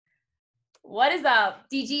What is up?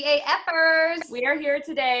 DGA Effers. We are here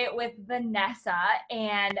today with Vanessa,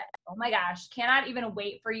 and oh my gosh, cannot even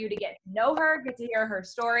wait for you to get to know her, get to hear her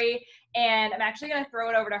story. And I'm actually going to throw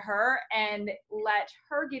it over to her and let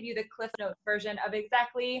her give you the Cliff Notes version of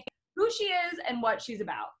exactly who she is and what she's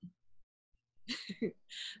about.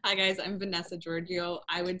 Hi guys, I'm Vanessa Giorgio.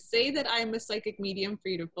 I would say that I'm a psychic medium for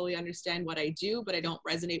you to fully understand what I do, but I don't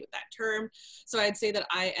resonate with that term. So I'd say that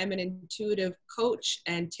I am an intuitive coach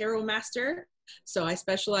and tarot master. So I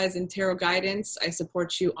specialize in tarot guidance. I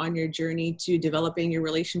support you on your journey to developing your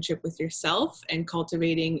relationship with yourself and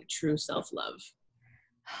cultivating true self-love.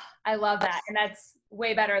 I love that. And that's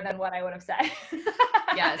way better than what I would have said.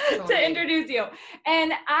 Yes, totally. To introduce you.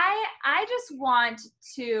 And I just want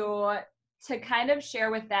to kind of share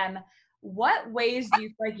with them, what ways do you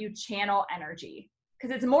feel like you channel energy?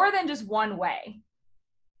 Because it's more than just one way.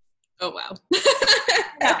 Oh, wow.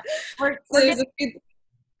 Yeah, we're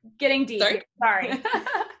getting deep. Sorry.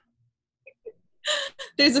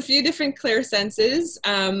 There's a few different clairsenses.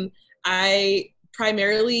 I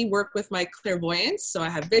primarily work with my clairvoyance, so I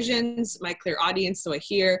have visions, my clairaudience, so I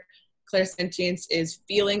hear. Clairsentience is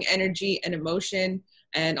feeling energy and emotion,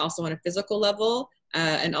 and also on a physical level.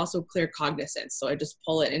 And also claircognizance. So I just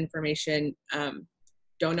pull in information,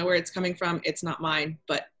 don't know where it's coming from. It's not mine,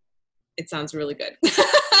 but it sounds really good.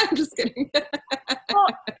 I'm just kidding. Well,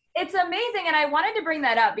 it's amazing. And I wanted to bring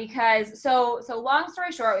that up because, so long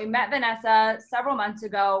story short, we met Vanessa several months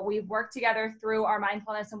ago. We've worked together through our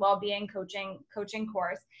mindfulness and well-being coaching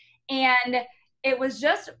course. And it was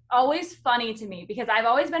just always funny to me because I've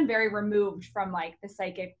always been very removed from like the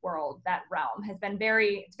psychic world. That realm has been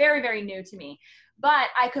it's very, very new to me. But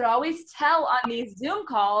I could always tell on these Zoom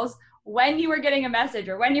calls when you were getting a message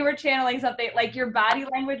or when you were channeling something, like your body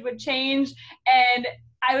language would change. And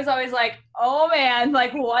I was always like, oh man,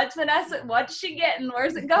 like what's Vanessa, what's she getting?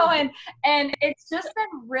 Where's it going? And it's just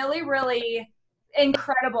been really, really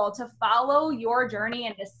incredible to follow your journey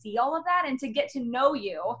and to see all of that and to get to know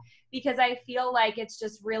you, because I feel like it's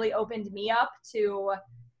just really opened me up to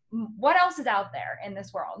what else is out there in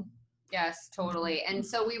this world. Yes, totally. And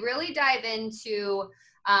so we really dive into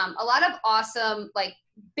a lot of awesome, like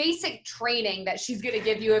basic training that she's going to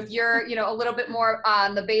give you if you're, a little bit more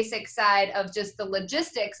on the basic side of just the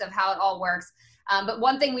logistics of how it all works. But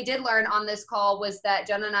one thing we did learn on this call was that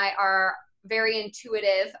Jenna and I are very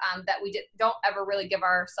intuitive, that we don't ever really give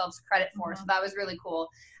ourselves credit for. So that was really cool.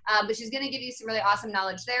 But she's going to give you some really awesome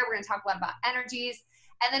knowledge there. We're going to talk a lot about energies.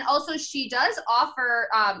 And then also she does offer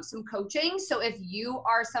some coaching. So if you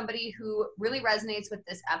are somebody who really resonates with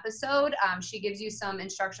this episode, she gives you some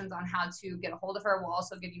instructions on how to get a hold of her. We'll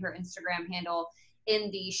also give you her Instagram handle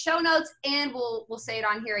in the show notes, and we'll say it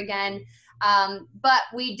on here again. But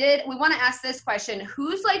we want to ask this question: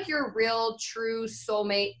 who's like your real true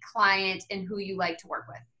soulmate client and who you like to work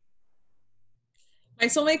with? My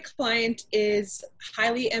soulmate client is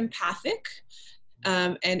highly empathic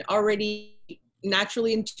and already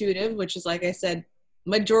naturally intuitive, which is, like I said,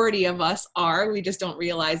 majority of us are, we just don't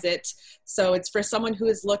realize it. So it's for someone who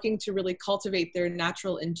is looking to really cultivate their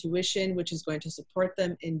natural intuition, which is going to support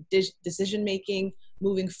them in decision making,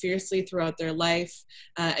 moving fiercely throughout their life,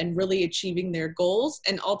 and really achieving their goals,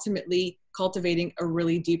 and ultimately cultivating a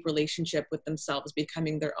really deep relationship with themselves,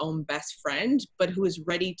 becoming their own best friend, but who is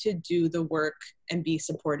ready to do the work and be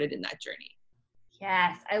supported in that journey.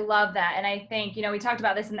 Yes, I love that. And I think, we talked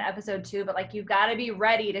about this in the episode too, but like, you've got to be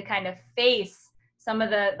ready to kind of face some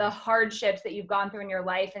of the hardships that you've gone through in your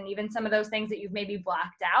life, and even some of those things that you've maybe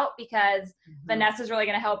blocked out, because Vanessa's really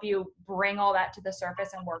going to help you bring all that to the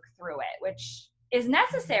surface and work through it, which is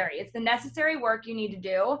necessary. It's the necessary work you need to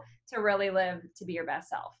do to really live to be your best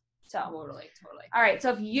self. So Totally. All right.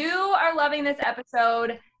 So if you are loving this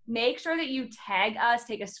episode, make sure that you tag us,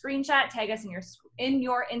 take a screenshot, tag us in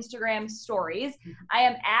your Instagram stories. I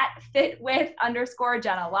am at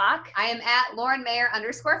fitwith_Jenna Locke. I am at Lauren Mayer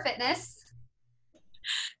 _fitness.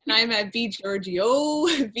 And I'm at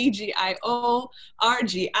VGiorgio, VGIO,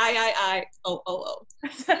 RGIIIOOO.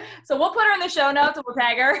 So we'll put her in the show notes and we'll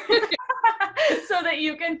tag her so that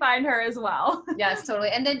you can find her as well. Yes, totally.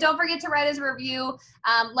 And then don't forget to write us a review.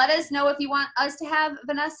 Let us know if you want us to have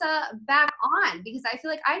Vanessa back on, because I feel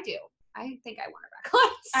like I do. I think I want her back on.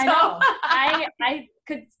 So. I know. I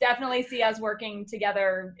could definitely see us working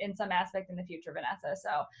together in some aspect in the future, Vanessa.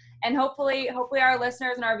 So, and hopefully our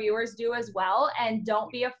listeners and our viewers do as well. And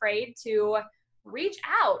don't be afraid to reach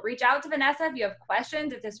out to Vanessa if you have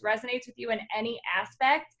questions, if this resonates with you in any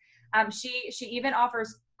aspect. She even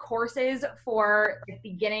offers courses for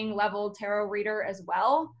beginning level tarot reader as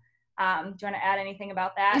well. Do you want to add anything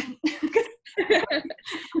about that?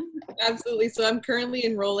 Absolutely. So I'm currently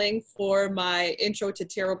enrolling for my Intro to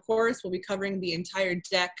Tarot course. We'll be covering the entire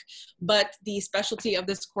deck, but the specialty of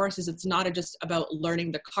this course is it's not just about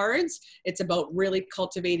learning the cards. It's about really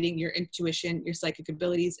cultivating your intuition, your psychic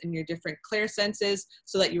abilities, and your different clairsenses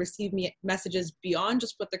so that you receive messages beyond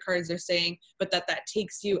just what the cards are saying, but that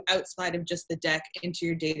takes you outside of just the deck into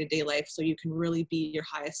your day-to-day life so you can really be your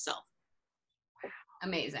highest self.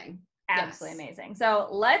 Amazing. Absolutely amazing. So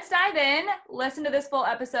let's dive in, listen to this full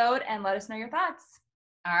episode, and let us know your thoughts.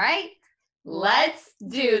 All right, let's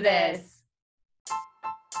do this.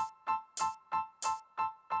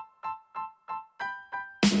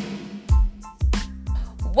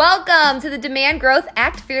 Welcome to the Demand Growth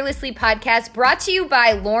Act Fearlessly podcast, brought to you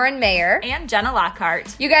by Lauren Mayer and Jenna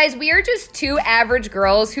Lockhart. You guys, we are just two average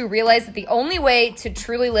girls who realized that the only way to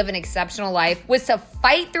truly live an exceptional life was to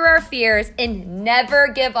fight through our fears and never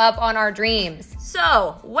give up on our dreams.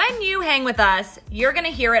 So, when you hang with us, you're going to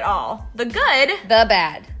hear it all. The good, the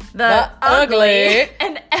bad, the ugly,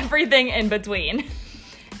 and everything in between.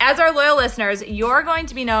 As our loyal listeners, you're going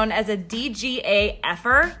to be known as a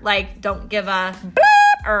DGAFer, like don't give a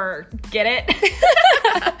or get it.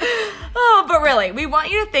 Oh, but really, we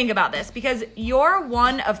want you to think about this because you're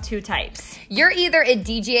one of two types. You're either a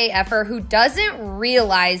DGAFer who doesn't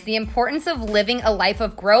realize the importance of living a life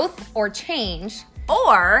of growth or change,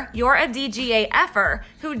 or you're a DGAFer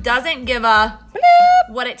who doesn't give a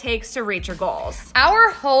what it takes to reach your goals. Our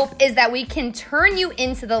hope is that we can turn you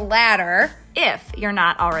into the latter if you're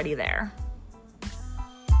not already there.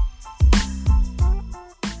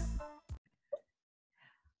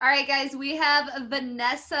 All right, guys, we have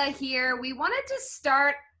Vanessa here. We wanted to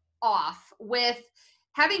start off with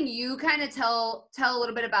having you kind of tell a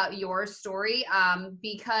little bit about your story,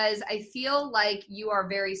 because I feel like you are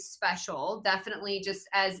very special. Definitely, just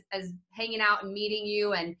as hanging out and meeting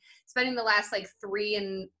you and spending the last like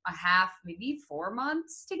 3.5, maybe 4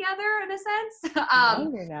 months together in a sense.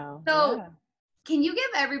 Longer now. So, yeah. Can you give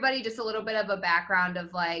everybody just a little bit of a background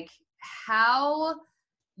of like how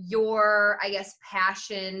your, I guess,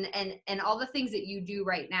 passion and all the things that you do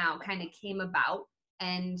right now kind of came about,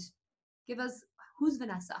 and give us, who's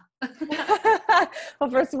Vanessa? Well,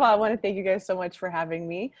 first of all, I want to thank you guys so much for having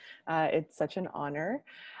me. It's such an honor.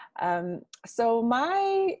 So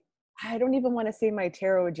I don't even want to say my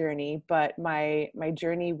tarot journey, but my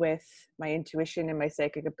journey with my intuition and my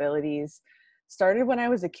psychic abilities started when I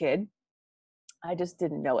was a kid. I just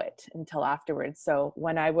didn't know it until afterwards. So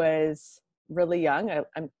when I was really young,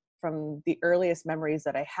 I'm from the earliest memories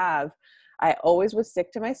that I have, I always was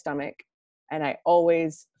sick to my stomach and I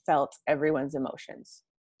always felt everyone's emotions.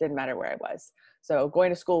 Didn't matter where I was. So going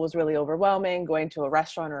to school was really overwhelming. Going to a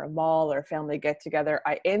restaurant or a mall or a family get together,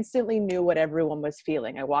 I instantly knew what everyone was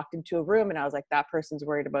feeling. I walked into a room and I was like, that person's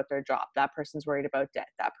worried about their job. That person's worried about debt.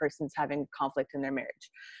 That person's having conflict in their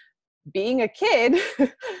marriage. Being a kid,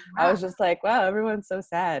 I was just like, wow, everyone's so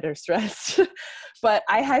sad or stressed. But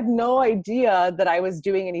I had no idea that I was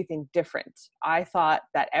doing anything different. I thought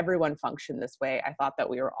that everyone functioned this way. I thought that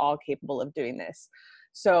we were all capable of doing this.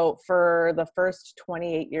 So for the first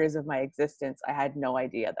 28 years of my existence, I had no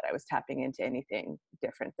idea that I was tapping into anything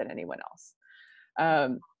different than anyone else.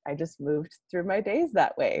 I just moved through my days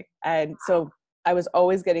that way. And so I was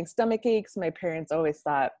always getting stomach aches. My parents always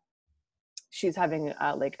thought, she's having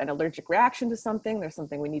like an allergic reaction to something. There's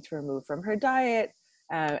something we need to remove from her diet.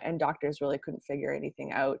 And doctors really couldn't figure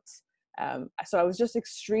anything out. So I was just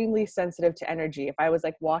extremely sensitive to energy. If I was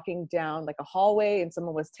like walking down like a hallway and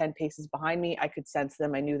someone was 10 paces behind me, I could sense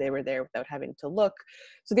them. I knew they were there without having to look.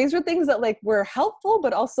 So these were things that like were helpful,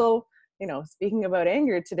 but also, you know, speaking about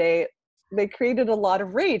anger today, they created a lot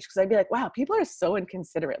of rage because I'd be like, wow, people are so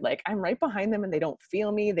inconsiderate. Like I'm right behind them and they don't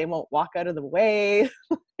feel me. They won't walk out of the way.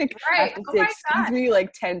 Like, Right. I have to say, excuse me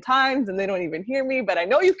like 10 times and they don't even hear me, but I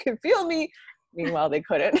know you can feel me. Meanwhile, they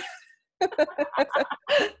couldn't.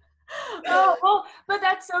 Oh, well, but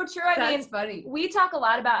that's so true. I That's mean, funny. we talk a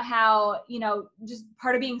lot about how, you know, just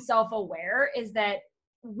part of being self-aware is that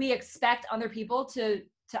we expect other people to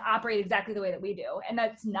operate exactly the way that we do. And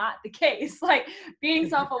that's not the case. Like being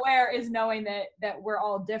self-aware is knowing that we're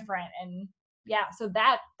all different. And yeah, so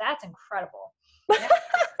that's incredible. Yeah.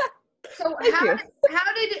 So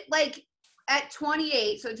how did it, like at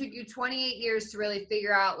 28, so it took you 28 years to really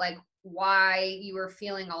figure out like why you were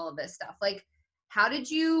feeling all of this stuff. Like, how did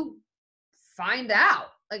you find out?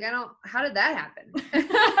 Like, how did that happen?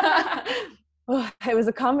 It was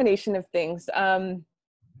a combination of things.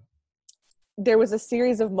 There was a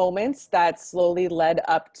series of moments that slowly led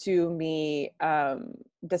up to me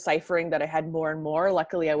deciphering that I had more and more.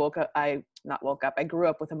 Luckily, I not woke up. I grew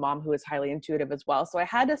up with a mom who was highly intuitive as well. So I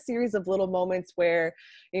had a series of little moments where,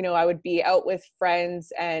 you know, I would be out with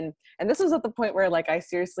friends, and this was at the point where like I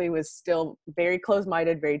seriously was still very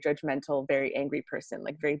closed-minded, very judgmental, very angry person,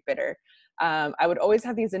 like very bitter. I would always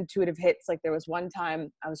have these intuitive hits. Like there was one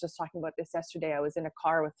time, I was just talking about this yesterday, I was in a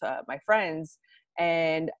car with my friends,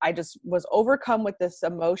 and I just was overcome with this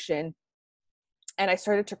emotion. And I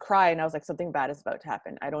started to cry, and I was like, something bad is about to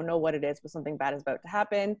happen. I don't know what it is, but something bad is about to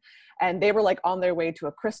happen. And they were like on their way to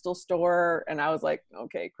a crystal store. And I was like,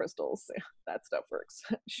 okay, crystals, that stuff works.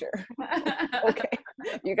 Sure. Okay.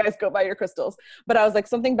 You guys go buy your crystals. But I was like,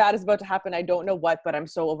 something bad is about to happen. I don't know what, but I'm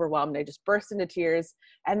so overwhelmed. I just burst into tears.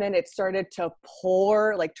 And then it started to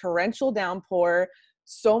pour, like torrential downpour,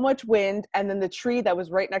 so much wind. And then the tree that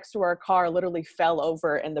was right next to our car literally fell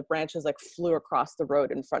over, and the branches like flew across the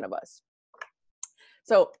road in front of us.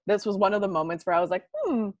 So this was one of the moments where I was like,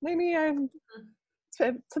 maybe I'm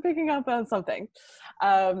picking up on something.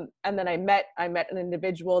 And then I met an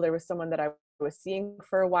individual. There was someone that I was seeing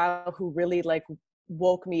for a while who really like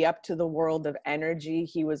woke me up to the world of energy.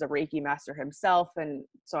 He was a Reiki master himself. And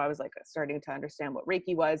so I was like starting to understand what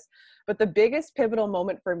Reiki was. But the biggest pivotal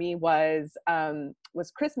moment for me was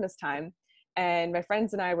Christmas time. And my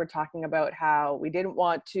friends and I were talking about how we didn't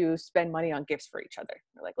want to spend money on gifts for each other.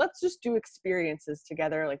 We're like, let's just do experiences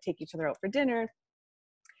together, like take each other out for dinner.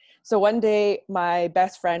 So one day my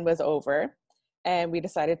best friend was over, and we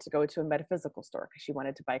decided to go to a metaphysical store because she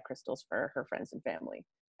wanted to buy crystals for her friends and family.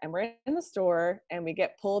 And we're in the store, and we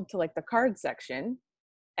get pulled to like the card section.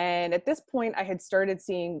 And at this point I had started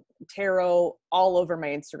seeing tarot all over my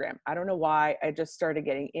Instagram. I don't know why. I just started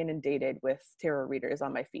getting inundated with tarot readers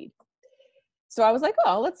on my feed. So I was like,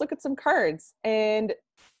 oh, let's look at some cards. And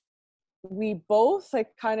we both like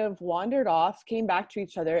kind of wandered off, came back to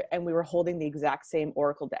each other, and we were holding the exact same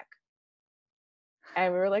oracle deck.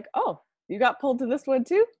 And we were like, oh, you got pulled to this one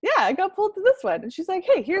too? Yeah, I got pulled to this one. And she's like,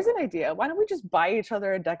 hey, here's an idea. Why don't we just buy each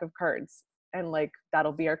other a deck of cards? And like,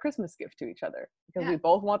 that'll be our Christmas gift to each other, because we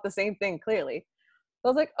both want the same thing, clearly. So I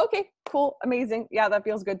was like, okay, cool, amazing. Yeah, that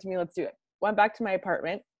feels good to me. Let's do it. Went back to my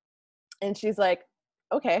apartment, and she's like,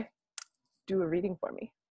 okay, do a reading for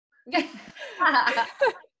me. And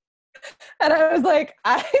I was like,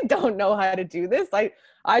 I don't know how to do this. I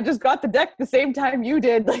just got the deck the same time you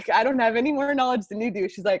did. Like, I don't have any more knowledge than you do.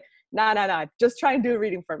 She's like, nah, just try and do a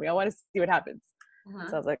reading for me. I want to see what happens.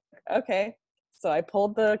 So I was like, okay. So I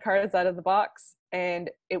pulled the cards out of the box, and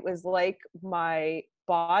it was like my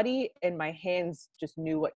body and my hands just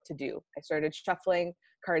knew what to do. I started shuffling,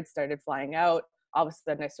 cards started flying out. All of a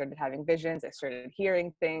sudden I started having visions. I started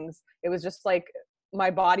hearing things. It was just like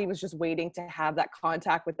my body was just waiting to have that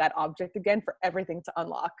contact with that object again for everything to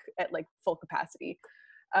unlock at like full capacity.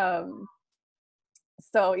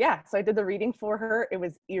 So I did the reading for her. It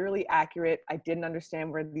was eerily accurate. I didn't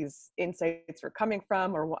understand where these insights were coming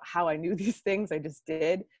from or how I knew these things. I just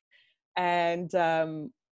did. And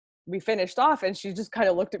we finished off, and she just kind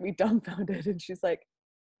of looked at me dumbfounded, and she's like,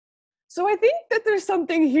 so I think that there's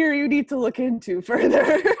something here you need to look into further.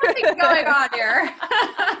 What's going on here?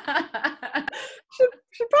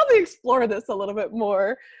 should probably explore this a little bit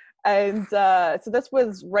more. And so this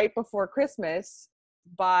was right before Christmas.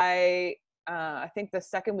 By I think the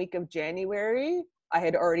second week of January, I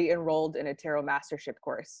had already enrolled in a tarot mastership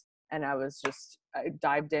course, and I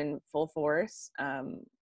dived in full force,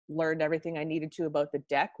 learned everything I needed to about the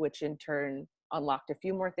deck, which in turn unlocked a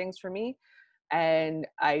few more things for me. And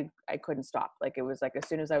I couldn't stop. Like, it was like, as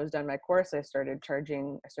soon as I was done my course, I started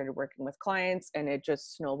working with clients, and it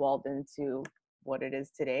just snowballed into what it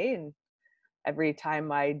is today. And every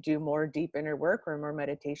time I do more deep inner work or more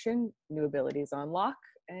meditation, new abilities unlock,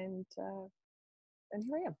 and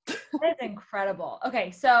here I am. That is incredible.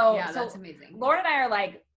 Okay, so that's amazing. Lauren and I are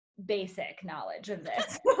like basic knowledge of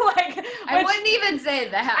this. I wouldn't even say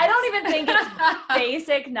that. I don't even think it's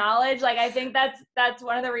basic knowledge. Like, I think that's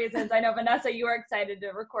one of the reasons I know, Vanessa, you are excited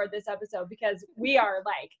to record this episode, because we are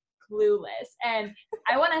like clueless. And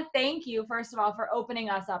I want to thank you, first of all, for opening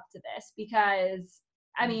us up to this, because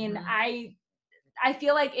I mean, I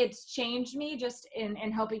feel like it's changed me just in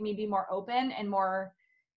helping me be more open and more,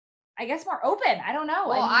 I guess, more open. I don't know.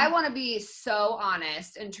 Well, I want to be so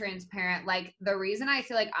honest and transparent. Like, the reason I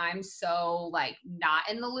feel like I'm so like not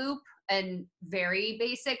in the loop and very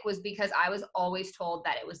basic was because I was always told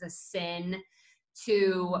that it was a sin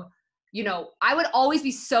to, you know, I would always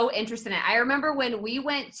be so interested in it. I remember when we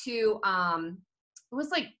went to, it was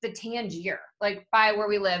like the Tangier, like by where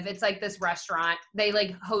we live. It's like this restaurant. They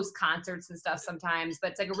like host concerts and stuff sometimes,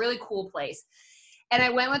 but it's like a really cool place. And I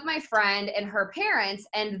went with my friend and her parents,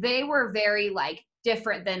 and they were very like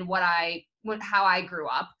different than how I grew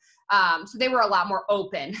up. So they were a lot more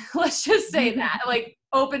open. Let's just say that, like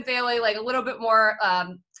open family, like a little bit more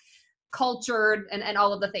cultured and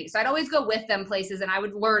all of the things. So I'd always go with them places and I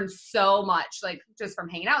would learn so much, like just from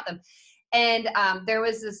hanging out with them. And there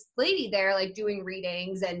was this lady there like doing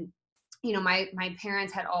readings, and you know, my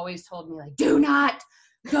parents had always told me like, do not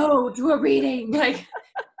go to a reading, like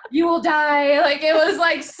you will die. Like it was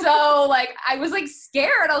like, so like I was like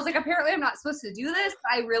scared. I was like, apparently I'm not supposed to do this,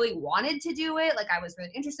 but I really wanted to do it. Like I was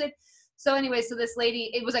really interested. So anyway, so this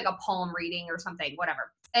lady, it was like a palm reading or something,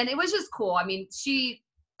 whatever. And it was just cool. I mean,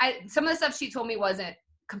 some of the stuff she told me wasn't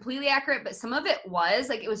completely accurate, but some of it was.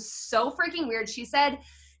 Like, it was so freaking weird. She said,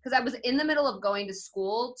 because I was in the middle of going to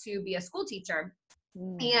school to be a school teacher,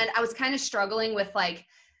 and I was kind of struggling with like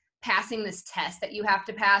passing this test that you have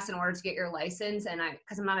to pass in order to get your license. And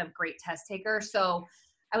because I'm not a great test taker, so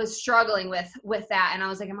I was struggling with that. And I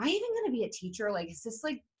was like, am I even going to be a teacher? Like, is this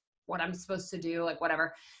like what I'm supposed to do? Like,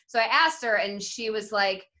 whatever. So I asked her, and she was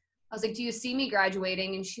like, I was like, do you see me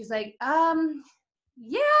graduating? And she's like,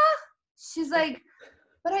 yeah. She's like,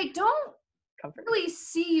 but I don't really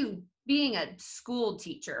see you being a school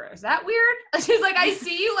teacher. Is that weird? She's like, I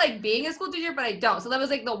see you like being a school teacher, but I don't. So that was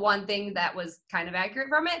like the one thing that was kind of accurate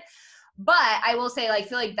from it. But I will say, like,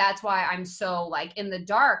 feel like that's why I'm so like in the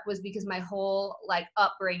dark, was because my whole like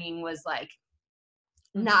upbringing was like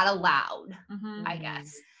not allowed, I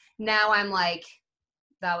guess. Now I'm like,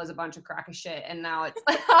 that was a bunch of crack of shit, and now it's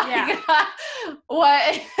like,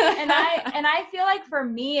 what? and I feel like for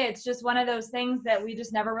me, it's just one of those things that we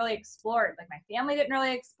just never really explored. Like my family didn't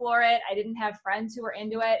really explore it. I didn't have friends who were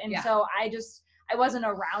into it, and so I wasn't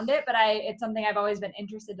around it. But it's something I've always been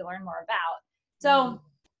interested to learn more about. So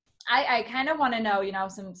I kind of want to know, you know,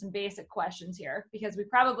 some basic questions here, because we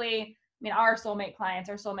probably, I mean, our soulmate clients,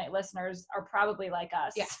 our soulmate listeners are probably like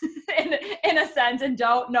us in a sense, and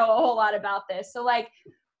don't know a whole lot about this. So like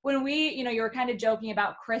when you know, you were kind of joking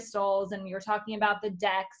about crystals and you're talking about the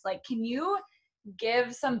decks, like, can you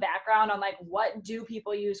give some background on like, what do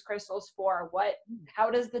people use crystals for? How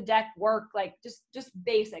does the deck work? Like just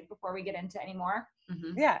basic before we get into any more.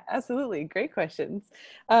 Yeah, absolutely. Great questions.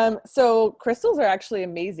 So crystals are actually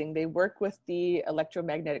amazing. They work with the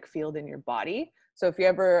electromagnetic field in your body. So if you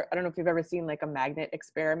ever, I don't know if you've ever seen like a magnet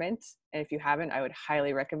experiment, and if you haven't, I would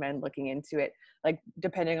highly recommend looking into it. Like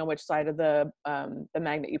depending on which side of the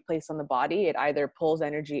magnet you place on the body, it either pulls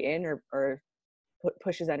energy in or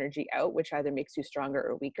pushes energy out, which either makes you stronger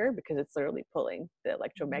or weaker, because it's literally pulling the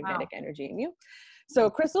electromagnetic energy in you. So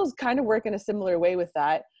crystals kind of work in a similar way with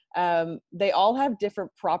that. They all have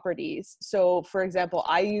different properties. So for example,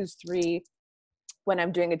 I use 3 when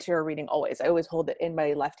I'm doing a tarot reading always. I always hold it in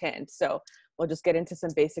my left hand. So we'll just get into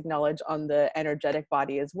some basic knowledge on the energetic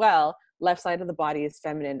body as well. Left side of the body is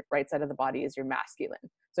feminine, right side of the body is your masculine.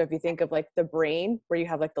 So if you think of like the brain, where you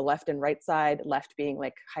have like the left and right side, left being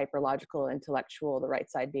like hyperlogical, intellectual, the right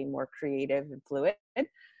side being more creative and fluid,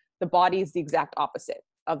 the body is the exact opposite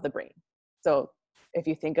of the brain. So if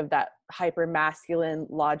you think of that hyper masculine,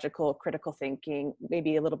 logical, critical thinking,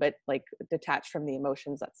 maybe a little bit like detached from the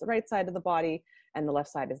emotions, that's the right side of the body. And the left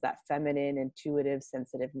side is that feminine, intuitive,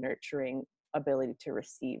 sensitive, nurturing ability to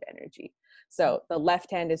receive energy. So the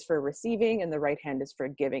left hand is for receiving and the right hand is for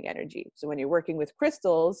giving energy. So when you're working with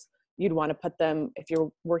crystals, you'd want to put them, if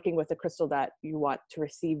you're working with a crystal that you want to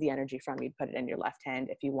receive the energy from, you'd put it in your left hand.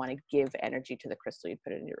 If you want to give energy to the crystal, you'd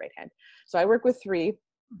put it in your right hand. So I work with 3.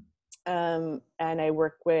 And I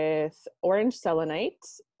work with orange selenite,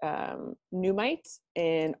 pneumite,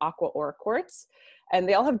 and aqua aura quartz, and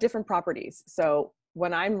they all have different properties. So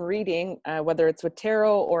when I'm reading, whether it's with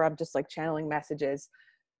tarot or I'm just like channeling messages,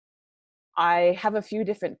 I have a few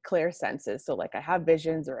different clear senses. So like I have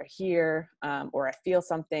visions, or I hear, or I feel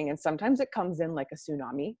something, and sometimes it comes in like a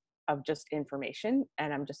tsunami of just information,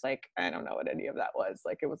 and I'm just like, I don't know what any of that was.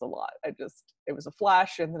 Like it was a lot. It was a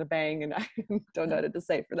flash and then a bang, and I don't know what to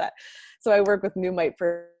say for that. So I work with pneumite,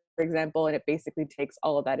 for example, and it basically takes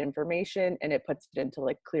all of that information and it puts it into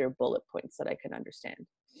like clear bullet points that I can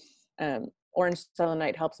understand. Orange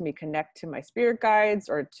selenite helps me connect to my spirit guides,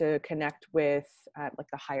 or to connect with like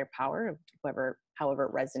the higher power of however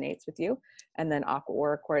it resonates with you. And then aqua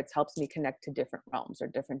aura quartz helps me connect to different realms or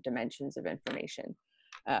different dimensions of information.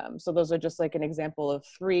 So those are just like an example of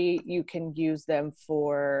 3. You can use them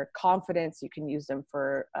for confidence. You can use them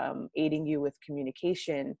for aiding you with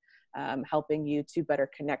communication, helping you to better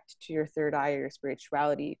connect to your third eye or your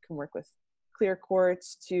spirituality. You can work with clear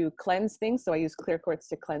quartz to cleanse things. So I use clear quartz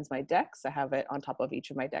to cleanse my decks. I have it on top of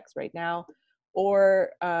each of my decks right now.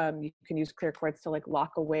 or you can use clear quartz to like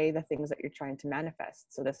lock away the things that you're trying to manifest.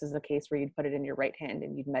 So this is a case where you'd put it in your right hand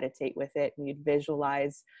and you'd meditate with it, and you'd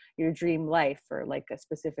visualize your dream life or like a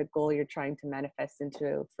specific goal you're trying to manifest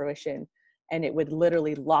into fruition, and it would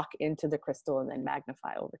literally lock into the crystal and then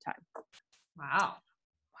magnify over time. Wow.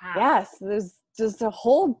 Yes, there's a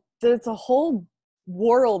whole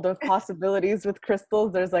world of possibilities with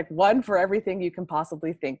crystals. There's like one for everything you can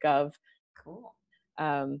possibly think of. Cool.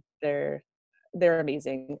 They're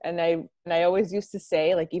amazing. And I always used to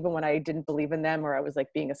say, like, even when I didn't believe in them, or I was like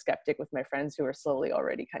being a skeptic with my friends who were slowly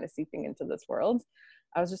already kind of seeping into this world,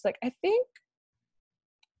 I was just like, I think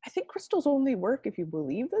crystals only work if you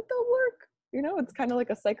believe that they'll work. You know, it's kind of like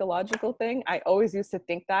a psychological thing. I always used to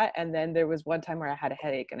think that. And then there was one time where I had a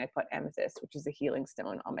headache and I put amethyst, which is a healing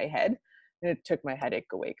stone, on my head. And it took my headache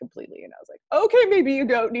away completely. And I was like, okay, maybe you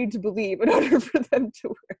don't need to believe in order for them to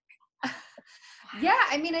work. Yeah,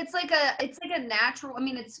 I mean, it's like a natural, I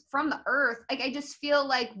mean, it's from the earth. Like, I just feel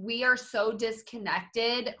like we are so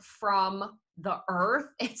disconnected from the earth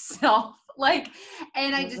itself. Like,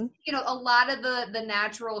 and I just, you know, a lot of the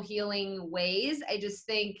natural healing ways, I just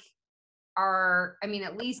think are, I mean,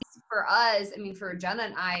 at least for us, I mean, for Jenna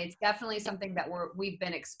and I, it's definitely something that we've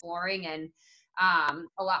been exploring and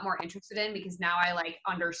a lot more interested in, because now I like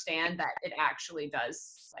understand that it actually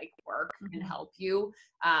does like work and help you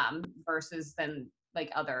versus than like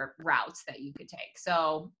other routes that you could take.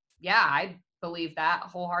 So yeah, I believe that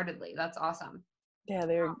wholeheartedly. That's awesome. Yeah,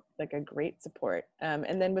 they're like a great support.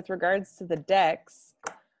 And then with regards to the decks,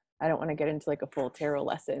 I don't want to get into like a full tarot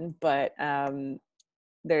lesson, but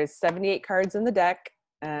there's 78 cards in the deck.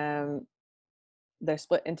 They're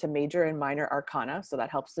split into major and minor arcana. So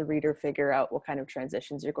that helps the reader figure out what kind of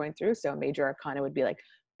transitions you're going through. So major arcana would be like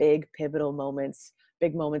big pivotal moments,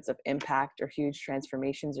 big moments of impact or huge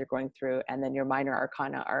transformations you're going through. And then your minor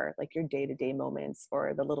arcana are like your day-to-day moments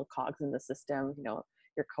or the little cogs in the system, you know,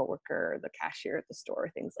 your coworker, the cashier at the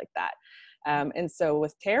store, things like that. And so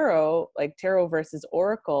with tarot, like tarot versus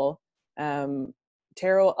oracle,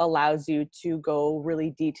 tarot allows you to go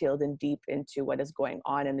really detailed and deep into what is going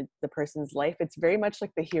on in the person's life. It's very much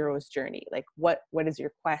like the hero's journey. Like what is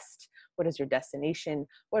your quest? What is your destination?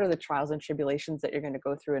 What are the trials and tribulations that you're going to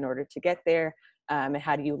go through in order to get there? And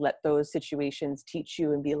how do you let those situations teach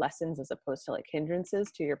you and be lessons as opposed to like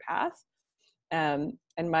hindrances to your path? And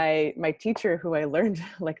my teacher, who I learned,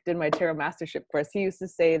 like did my tarot mastership course, he used to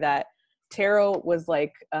say that tarot was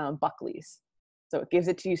like Buckley's. So it gives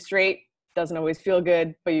it to you straight, doesn't always feel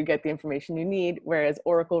good, but you get the information you need. Whereas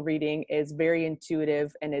oracle reading is very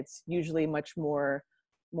intuitive, and it's usually much more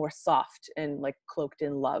soft and like cloaked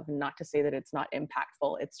in love. And not to say that it's not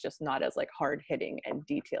impactful, it's just not as like hard hitting and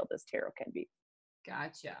detailed as tarot can be.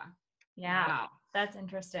 Gotcha. Yeah. Wow. That's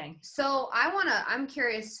interesting. So I'm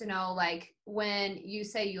curious to know, like, when you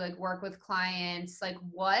say you like work with clients, like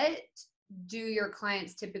what do your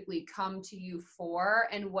clients typically come to you for,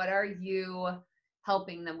 and what are you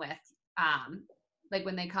helping them with? Like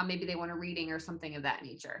when they come, maybe they want a reading or something of that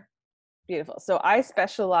nature. Beautiful. So I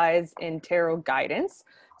specialize in tarot guidance.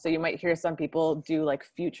 So you might hear some people do like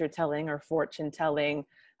future telling or fortune telling.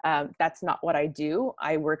 That's not what I do.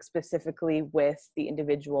 I work specifically with the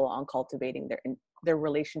individual on cultivating their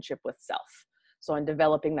relationship with self. So on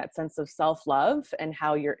developing that sense of self-love and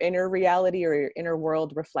how your inner reality or your inner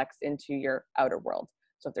world reflects into your outer world.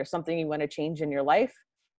 So if there's something you want to change in your life,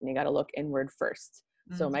 then you got to look inward first.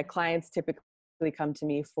 So my clients typically come to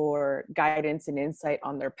me for guidance and insight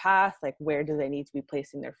on their path, like where do they need to be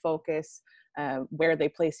placing their focus, where are they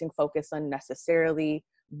placing focus unnecessarily,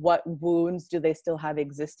 what wounds do they still have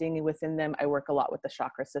existing within them. I work a lot with the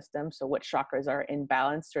chakra system, so what chakras are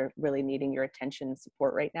imbalanced or really needing your attention and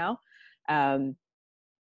support right now. And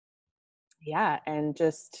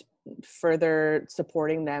just further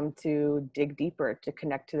supporting them to dig deeper, to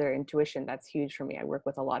connect to their intuition. That's huge for me. I work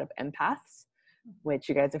with a lot of empaths, which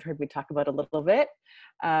you guys have heard me talk about a little bit.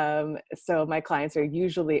 So my clients are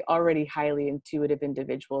usually already highly intuitive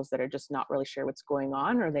individuals that are just not really sure what's going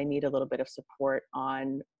on, or they need a little bit of support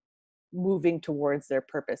on moving towards their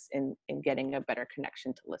purpose in getting a better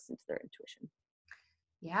connection to listen to their intuition.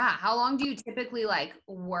 Yeah. How long do you typically like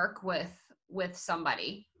work with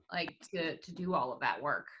somebody like to do all of that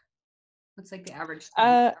work? What's like the average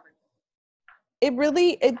time? It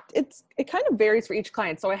really, it kind of varies for each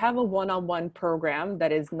client. So I have a one-on-one program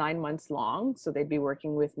that is 9 months long. So they'd be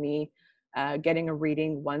working with me, getting a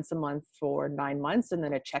reading once a month for 9 months, and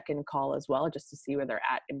then a check-in call as well, just to see where they're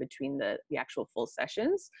at in between the actual full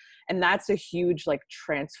sessions. And that's a huge like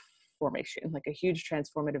transformation, like a huge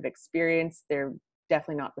transformative experience. They're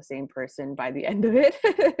definitely not the same person by the end of it,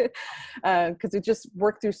 because it just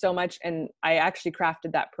worked through so much. And I actually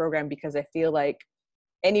crafted that program because I feel like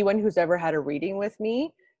anyone who's ever had a reading with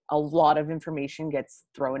me, a lot of information gets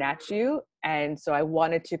thrown at you. And so I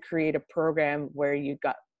wanted to create a program where you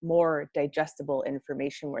got more digestible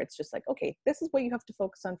information, where it's just like, okay, this is what you have to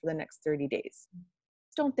focus on for the next 30 days.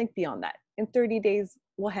 Don't think beyond that. In 30 days,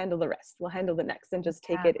 we'll handle the rest. We'll handle the next, and just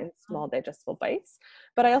take it in small digestible bites.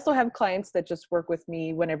 But I also have clients that just work with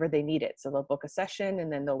me whenever they need it. So they'll book a session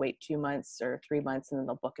and then they'll wait 2 months or 3 months and then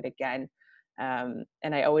they'll book it again. And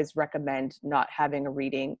I always recommend not having a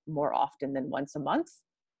reading more often than once a month,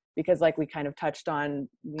 because like we kind of touched on,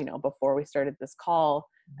 before we started this call,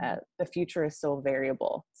 the future is so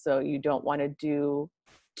variable. So you don't want to do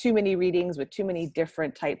too many readings with too many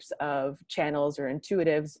different types of channels or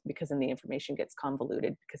intuitives, because then the information gets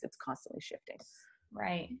convoluted because it's constantly shifting.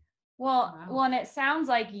 Right. Well, and it sounds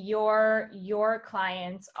like your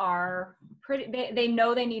clients are they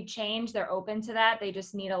know they need change. They're open to that. They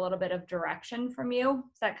just need a little bit of direction from you.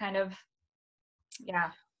 Is that kind of,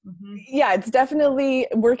 yeah. Mm-hmm. Yeah, it's definitely,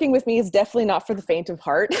 working with me is definitely not for the faint of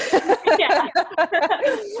heart. Yeah.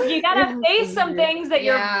 You gotta face some things that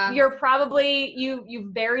you're probably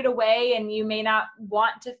you've buried away and you may not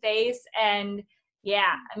want to face. And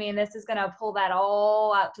yeah, I mean, this is gonna pull that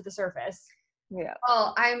all out to the surface. Yeah.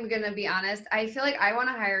 Well, I'm gonna be honest. I feel like I want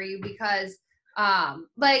to hire you because,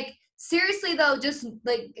 seriously though, just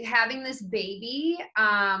like having this baby,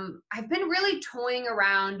 I've been really toying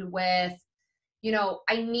around with,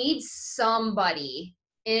 I need somebody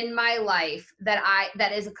in my life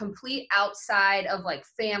that is a complete outside of like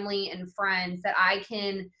family and friends that I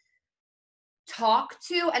can talk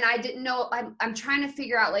to. And I didn't know, I'm trying to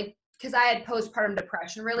figure out, like, because I had postpartum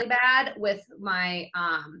depression really bad with my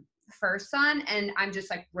first son, and I'm just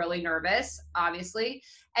like really nervous, obviously.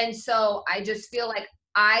 And so I just feel like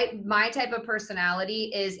my type of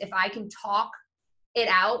personality is, if I can talk it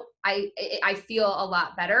out, I feel a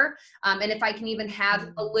lot better. And if I can even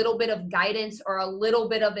have a little bit of guidance or a little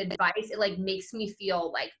bit of advice, it like makes me feel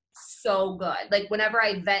like so good. Like whenever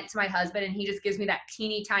I vent to my husband and he just gives me that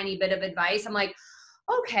teeny tiny bit of advice, I'm like,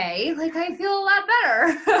 okay, like I feel a lot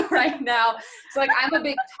better right now. So like I'm a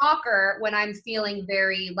big talker when I'm feeling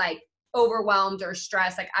very like overwhelmed or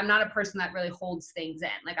stressed. Like I'm not a person that really holds things in.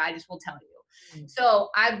 Like I just will tell you. So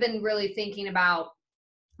I've been really thinking about,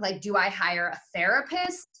 like, do I hire a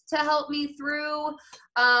therapist to help me through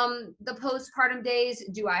the postpartum days?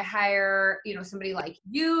 Do I hire, somebody like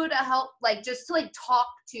you to help, like, just to like talk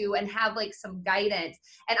to and have like some guidance?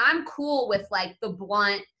 And I'm cool with like the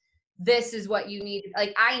blunt, this is what you need.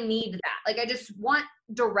 Like, I need that. Like, I just want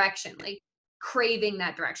direction, like craving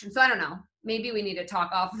that direction. So I don't know. Maybe we need to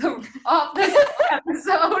talk off this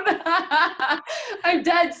episode. I'm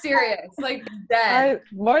dead serious, like dead.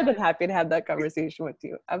 I'm more than happy to have that conversation with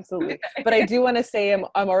you. Absolutely. But I do want to say I'm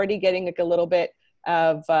already getting like a little bit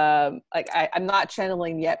of I'm not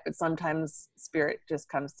channeling yet, but sometimes spirit just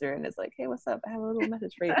comes through and is like, hey, what's up? I have a little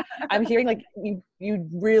message for you. I'm hearing like you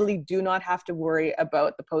really do not have to worry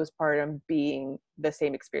about the postpartum being the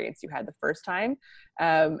same experience you had the first time.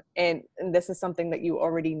 And this is something that you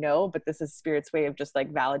already know, but this is spirit's way of just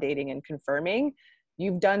like validating and confirming.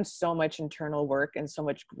 You've done so much internal work and so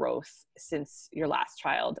much growth since your last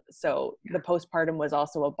child. So the postpartum was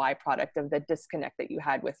also a byproduct of the disconnect that you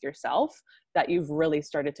had with yourself that you've really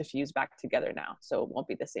started to fuse back together now. So it won't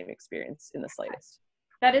be the same experience in the slightest.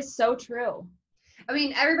 That is so true. I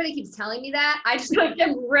mean, everybody keeps telling me that. I just like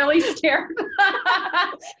am really scared.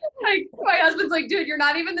 Like my husband's like, dude, you're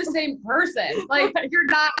not even the same person. Like you're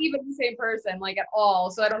not even the same person, like at all.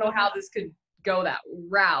 So I don't know how this could go that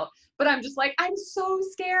route. But I'm just like, I'm so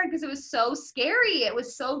scared because it was so scary. It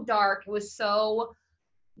was so dark. It was so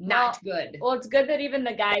not good. Well, it's good that even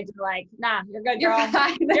the guides are like, nah, you're good, girl. You're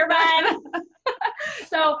fine. You're fine.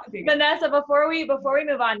 So Vanessa, before we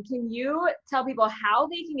move on, can you tell people how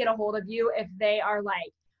they can get a hold of you if they are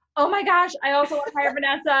like, oh my gosh, I also want to hire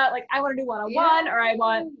Vanessa. Like I want to do one-on-one, or I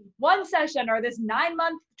want one session, or this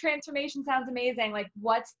 9-month transformation sounds amazing. Like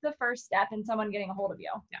what's the first step in someone getting a hold of you?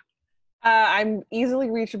 Yeah. I'm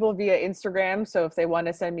easily reachable via Instagram. So if they want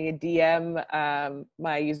to send me a DM,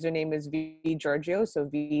 my username is VGiorgio. So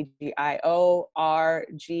VGIORGIIIOO.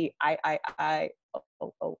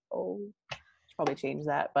 Should probably change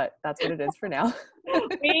that, but that's what it is for now.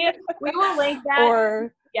 we will link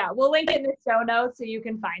that. We'll link it in the show notes so you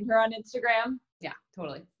can find her on Instagram. Yeah,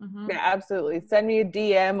 totally. Mm-hmm. Yeah, absolutely. Send me a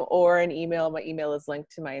DM or an email. My email is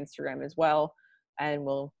linked to my Instagram as well. And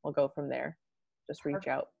we'll go from there. Just reach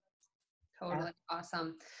out. Totally.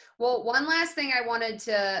 Awesome. Well, one last thing I wanted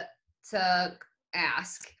to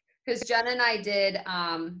ask. because Jen and I did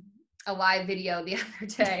a live video the other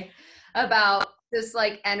day about just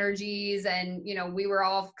like energies, and you know, we were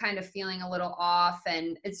all kind of feeling a little off.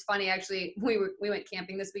 And it's funny, actually, we went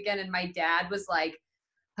camping this weekend, and my dad was like,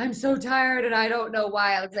 I'm so tired and I don't know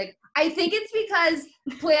why. I was like, I think it's because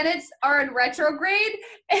planets are in retrograde.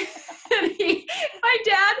 And my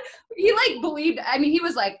dad, he like believed, I mean, he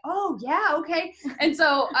was like, oh yeah, okay. And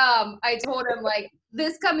so I told him like,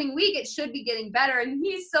 this coming week, it should be getting better. And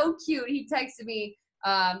he's so cute. He texted me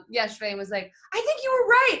yesterday and was like, I think you were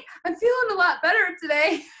right. I'm feeling a lot better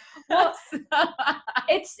today. Well,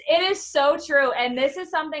 it is so true. And this is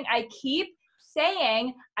something I keep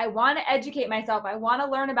saying. I want to educate myself. I want to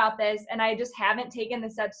learn about this. And I just haven't taken the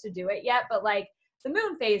steps to do it yet. But like the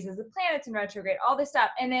moon phases, the planets in retrograde, all this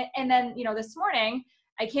stuff. And then, you know, this morning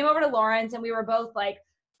I came over to Lauren's and we were both like,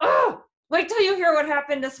 oh, wait till you hear what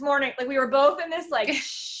happened this morning. Like we were both in this like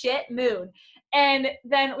shit mood. And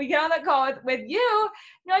then we get on the call with you.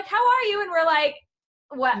 You're like, how are you? And we're like,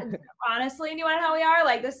 what? Honestly, do you want to know how we are?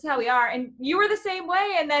 Like, this is how we are. And you were the same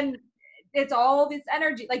way. And then it's all this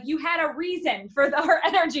energy. Like you had a reason for our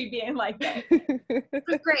energy being like that.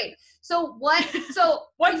 Great. So what's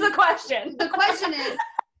the question? The question is,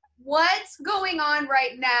 what's going on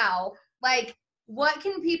right now? Like, what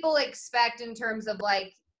can people expect in terms of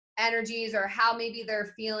like energies, or how maybe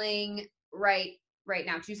they're feeling right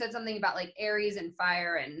now? Because you said something about like Aries and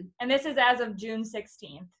fire, and this is as of June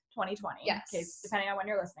 16th, 2020. Yes. Okay, depending on when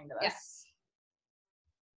you're listening to this. Yes.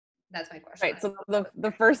 That's my question. Right. So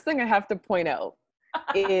the first thing I have to point out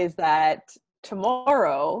is that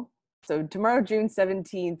tomorrow, June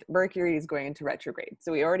 17th, Mercury is going into retrograde.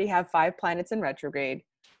 So we already have 5 planets in retrograde.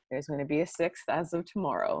 There's going to be a 6th as of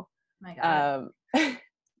tomorrow. My God.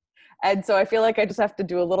 And so I feel like I just have to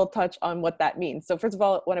do a little touch on what that means. So first of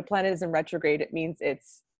all, when a planet is in retrograde, it means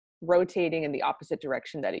it's rotating in the opposite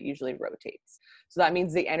direction that it usually rotates. So that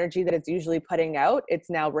means the energy that it's usually putting out, it's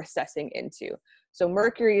now recessing into. So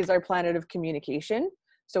Mercury is our planet of communication.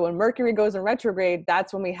 So when Mercury goes in retrograde,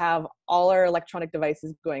 that's when we have all our electronic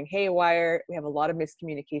devices going haywire. We have a lot of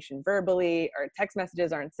miscommunication verbally, our text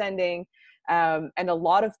messages aren't sending, and a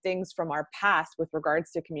lot of things from our past with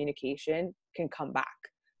regards to communication can come back.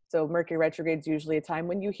 So Mercury retrograde is usually a time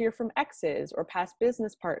when you hear from exes or past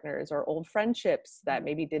business partners or old friendships that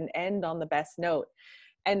maybe didn't end on the best note.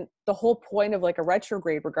 And the whole point of like a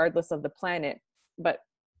retrograde, regardless of the planet, but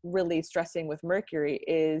really stressing with Mercury,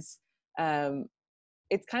 is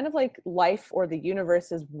it's kind of like life or the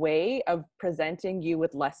universe's way of presenting you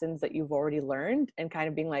with lessons that you've already learned and kind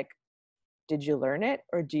of being like, did you learn it,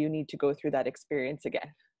 or do you need to go through that experience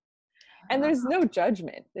again? And there's no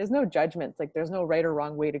judgment. There's no judgments. Like there's no right or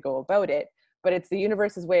wrong way to go about it, but it's the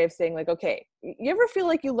universe's way of saying like, okay, you ever feel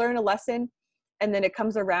like you learn a lesson and then it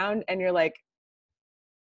comes around and you're like,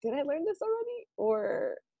 did I learn this already?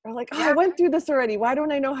 Or like, oh, I went through this already. Why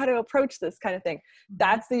don't I know how to approach this kind of thing?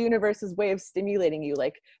 That's the universe's way of stimulating you.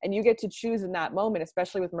 Like, and you get to choose in that moment,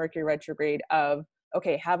 especially with Mercury retrograde, of,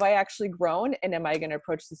 okay, have I actually grown, and am I going to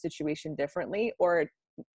approach the situation differently? Or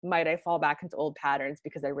might I fall back into old patterns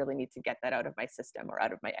because I really need to get that out of my system or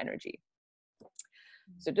out of my energy?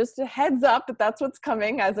 So just a heads up that that's what's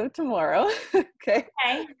coming as of tomorrow. Okay.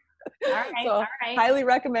 All right. So highly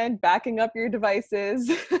recommend backing up your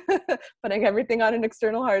devices, putting everything on an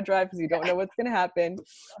external hard drive because you don't know what's going to happen.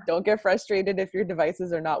 Don't get frustrated if your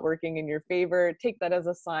devices are not working in your favor. Take that as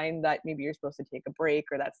a sign that maybe you're supposed to take a break,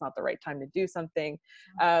 or that's not the right time to do something.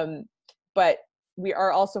 But we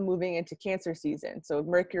are also moving into Cancer season. So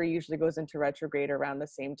Mercury usually goes into retrograde around the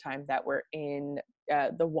same time that we're in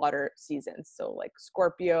the water seasons. So like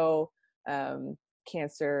Scorpio,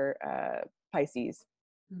 Cancer, Pisces.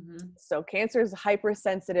 Mm-hmm. So Cancer is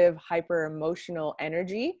hypersensitive, hyper emotional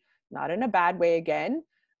energy, not in a bad way again,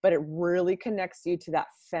 but it really connects you to that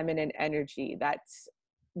feminine energy, that's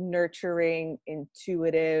nurturing,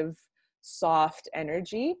 intuitive, soft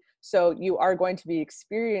energy. So you are going to be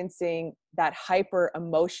experiencing that hyper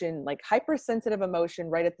emotion, like hypersensitive emotion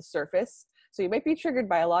right at the surface. So you might be triggered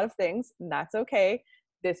by a lot of things, and that's okay.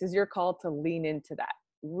 This is your call to lean into that.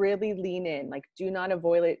 Really lean in. Like, do not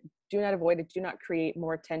avoid it. Do not avoid it. Do not create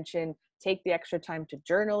more tension. Take the extra time to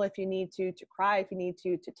journal if you need to cry if you need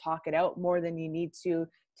to talk it out more than you need to.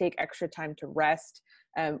 Take extra time to rest.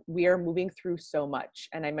 We are moving through so much.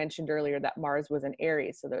 And I mentioned earlier that Mars was in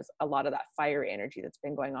Aries. So there's a lot of that fire energy that's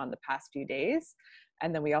been going on the past few days.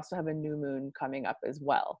 And then we also have a new moon coming up as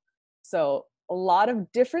well. So a lot of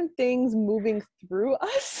different things moving through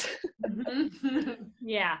us.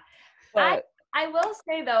 Yeah. But I will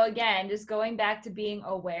say though, again, just going back to being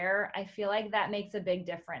aware, I feel like that makes a big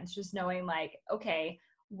difference. Just knowing like, okay,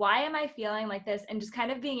 why am I feeling like this? And just kind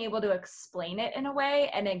of being able to explain it in a way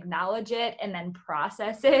and acknowledge it and then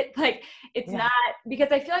process it. Like it's not,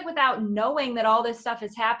 because I feel like without knowing that all this stuff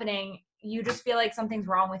is happening, you just feel like something's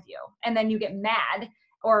wrong with you. And then you get mad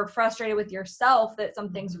or frustrated with yourself that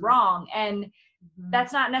something's wrong. And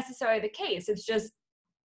that's not necessarily the case. It's just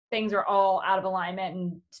things are all out of alignment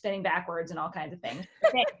and spinning backwards and all kinds of things.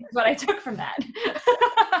 Okay, that's what I took from that.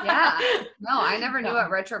 Yeah. No, I never knew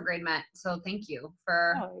what retrograde meant. So thank you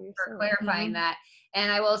for clarifying that.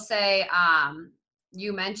 And I will say,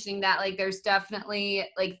 you mentioning that, like, there's definitely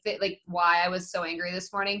like why I was so angry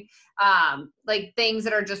this morning. Like things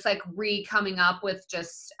that are just like coming up with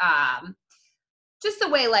just the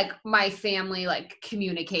way like my family like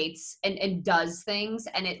communicates and does things,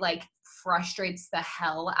 and it like frustrates the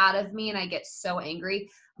hell out of me and I get so angry.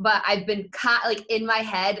 But I've been like in my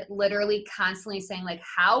head literally constantly saying like,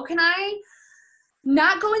 how can I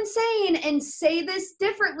not go insane and say this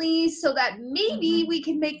differently so that maybe we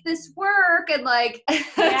can make this work? And like,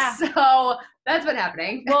 so that's what's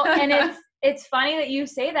happening. Well, and it's funny that you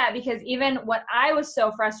say that, because even what I was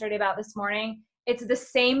so frustrated about this morning, it's the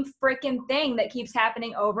same freaking thing that keeps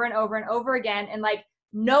happening over and over and over again. And like,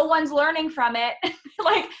 no one's learning from it.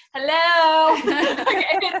 Like, hello. Like,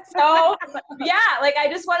 and it's so, like I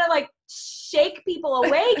just want to like shake people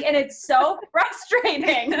awake, and it's so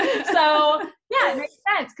frustrating. So yeah, it makes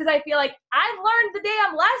sense, because I feel like I've learned the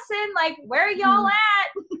damn lesson. Like, where are y'all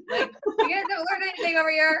at? Like, you guys don't learn anything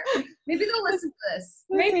over here. Maybe they'll listen to this.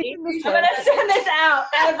 Maybe. I'm going to send this out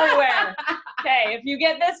everywhere. Okay, if you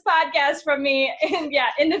get this podcast from me, and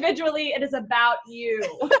individually, it is about you.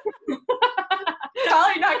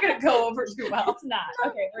 Probably not going to go over too well. It's not.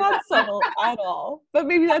 Okay, not subtle at all, but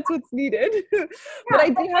maybe that's what's needed. But I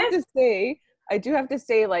do have to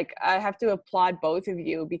say, like, I have to applaud both of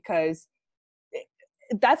you, because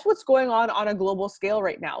that's what's going on a global scale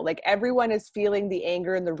right now. Like, everyone is feeling the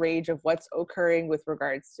anger and the rage of what's occurring with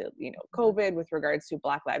regards to, COVID, with regards to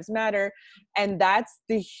Black Lives Matter. And that's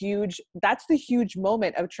the huge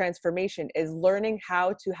moment of transformation, is learning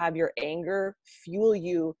how to have your anger fuel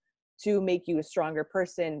you to make you a stronger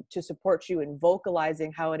person, to support you, and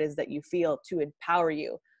vocalizing how it is that you feel to empower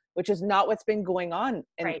you, which is not what's been going on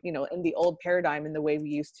in, in the old paradigm, in the way we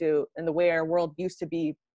used to, and the way our world used to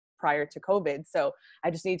be prior to COVID. So I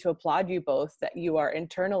just need to applaud you both that you are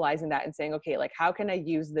internalizing that and saying, okay, like, how can I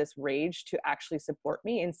use this rage to actually support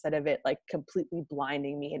me, instead of it like completely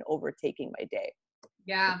blinding me and overtaking my day.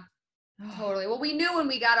 Yeah. Totally. Well, we knew when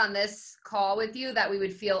we got on this call with you that we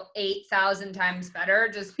would feel 8,000 times better,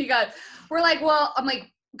 just because we're like, well, I'm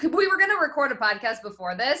like, we were going to record a podcast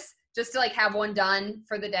before this just to like have one done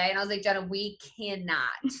for the day. And I was like, Jenna, we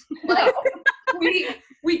cannot. Like,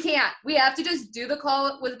 we can't. We have to just do the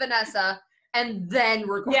call with Vanessa and then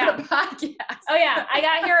record a podcast. Oh yeah, I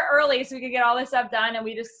got here early so we could get all this stuff done, and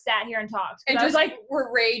we just sat here and talked. And I was like,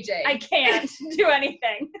 we're raging. I can't do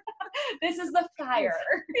anything. This is the fire.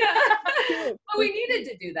 Yeah. But we needed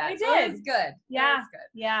to do that. We did. So it was good. Yeah. It was good.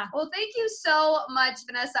 Yeah. Well, thank you so much,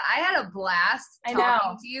 Vanessa. I had a blast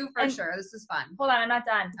talking to you for sure. This was fun. Hold on, I'm not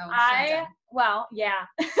done. Oh, well, yeah.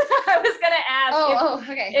 I was gonna ask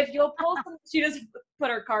okay. If you'll pull some, she just put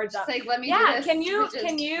her cards up. Like, let me do this. Can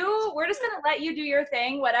you, we're just gonna let you do your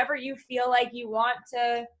thing, whatever you feel like you want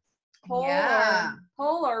to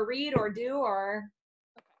pull or read or do, or.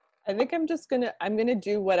 I think I'm gonna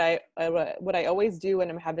do what I always do when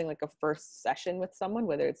I'm having like a first session with someone,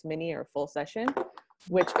 whether it's mini or full session,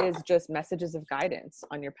 which is just messages of guidance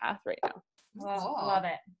on your path right now. Well, love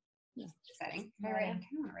it. Yeah. Exciting. All right, I kind of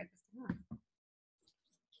want to write this down.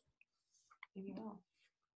 Maybe I will.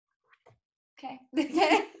 Okay.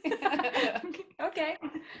 Okay.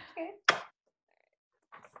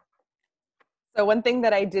 So one thing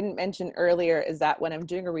that I didn't mention earlier is that when I'm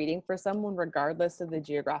doing a reading for someone, regardless of the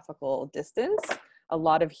geographical distance, a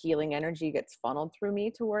lot of healing energy gets funneled through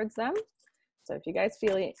me towards them. So if you guys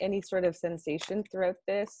feel any sort of sensation throughout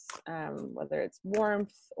this, whether it's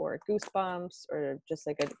warmth or goosebumps or just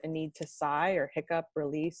like a need to sigh or hiccup,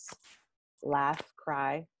 release, laugh,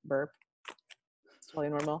 cry, burp, it's totally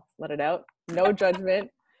normal. Let it out. No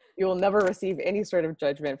judgment. You will never receive any sort of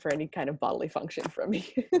judgment for any kind of bodily function from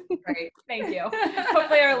me. Great. Thank you.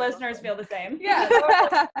 Hopefully our listeners feel the same.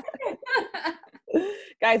 Yeah.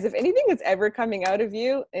 Guys, if anything is ever coming out of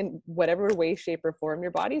you in whatever way, shape, or form,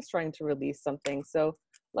 your body is trying to release something. So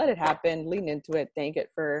let it happen. Lean into it. Thank it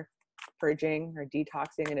for purging or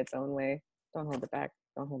detoxing in its own way. Don't hold it back.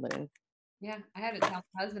 Don't hold it in. Yeah. I had to tell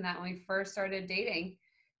my husband that when we first started dating.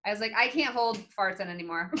 I was like, I can't hold farts in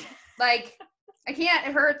anymore. Like, I can't.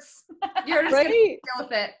 It hurts. You're just going to deal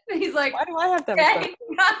with it. And he's like, why do I have them? Okay.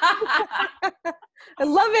 I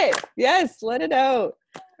love it. Yes, let it out.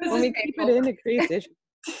 This When is we keep painful. it in, it creates issues.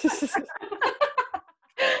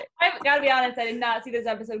 I've got to be honest, I did not see this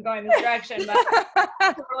episode going this direction, but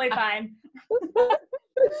totally fine.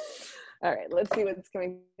 All right, let's see what's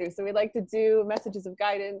coming through. So we'd like to do messages of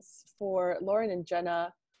guidance for Lauren and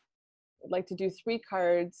Jenna. I'd like to do 3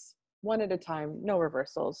 cards, one at a time, no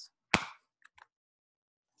reversals.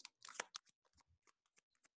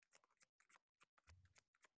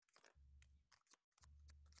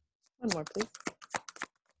 One more, please.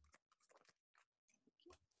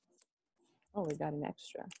 Oh, we got an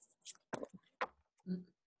extra. One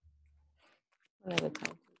at a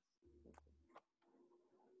time.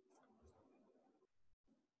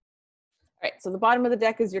 All right, so the bottom of the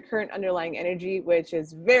deck is your current underlying energy, which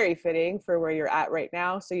is very fitting for where you're at right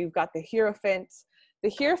now. So you've got the Hierophant. The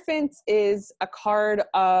Hierophant is a card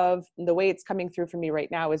of, the way it's coming through for me right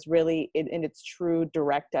now is really in its true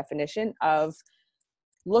direct definition of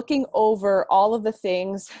looking over all of the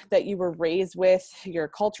things that you were raised with, your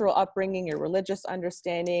cultural upbringing, your religious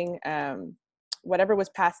understanding, whatever was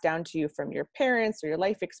passed down to you from your parents or your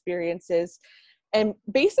life experiences, and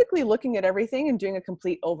basically looking at everything and doing a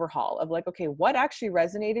complete overhaul of like, okay, what actually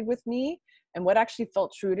resonated with me and what actually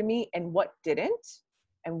felt true to me and what didn't,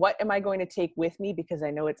 and what am I going to take with me because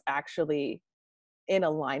I know it's actually in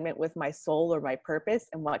alignment with my soul or my purpose,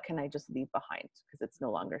 and what can I just leave behind because it's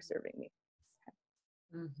no longer serving me.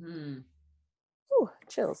 Mm-hmm. Ooh,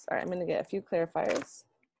 chills. All right, I'm going to get a few clarifiers.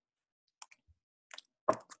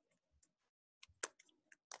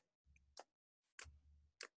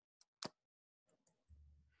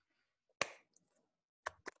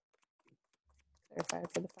 Clarifier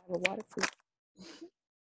for the 5 of water, please.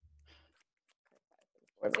 Clarifier for the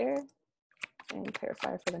 4 of air. And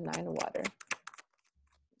clarifier for the 9 of water. Thank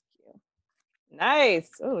you. Nice.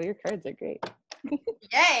 Oh, your cards are great.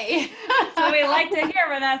 Yay. So we like to hear,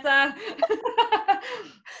 Vanessa.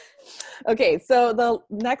 Okay, so the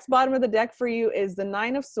next bottom of the deck for you is the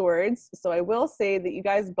 9 of Swords. So I will say that you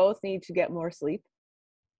guys both need to get more sleep.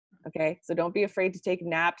 Okay, so don't be afraid to take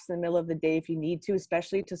naps in the middle of the day if you need to,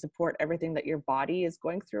 especially to support everything that your body is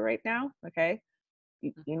going through right now. Okay,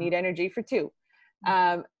 you need energy for 2.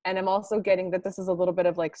 And I'm also getting that this is a little bit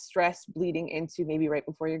of like stress bleeding into maybe right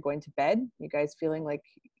before you're going to bed. You guys feeling like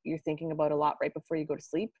you're thinking about a lot right before you go to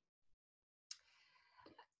sleep?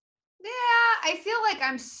 Yeah, I feel like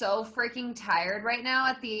I'm so freaking tired right now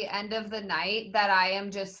at the end of the night that I am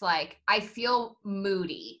just like, I feel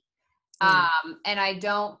moody. And I'm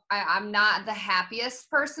not the happiest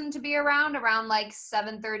person to be around like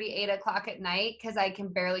 7:30, 8 o'clock at night, because I can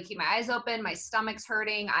barely keep my eyes open. My stomach's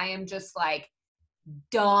hurting. I am just like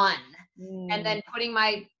done. And then putting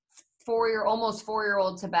my almost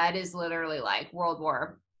 4-year-old to bed is literally like World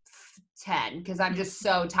War 10, because I'm just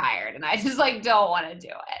so tired and I just like don't want to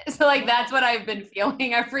do it. So like that's what I've been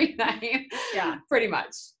feeling every night. Yeah, pretty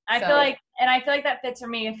much. I feel like that fits for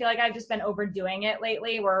me. I feel like I've just been overdoing it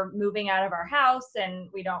lately. We're moving out of our house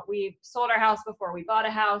and we sold our house before we bought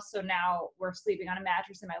a house. So now we're sleeping on a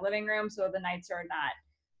mattress in my living room. So the nights are not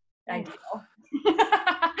ideal.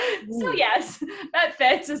 So yes, that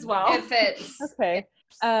fits as well. It fits. Okay.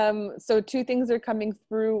 So 2 things are coming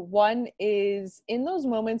through. One is in those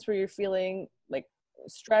moments where you're feeling like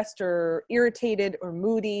stressed or irritated or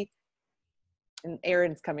moody, and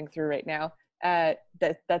Aaron's coming through right now,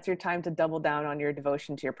 that's your time to double down on your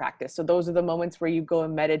devotion to your practice. So those are the moments where you go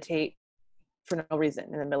and meditate for no reason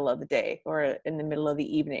in the middle of the day or in the middle of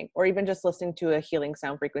the evening, or even just listening to a healing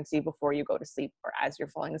sound frequency before you go to sleep or as you're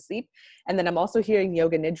falling asleep. And then I'm also hearing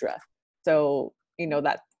Yoga Nidra. So, you know,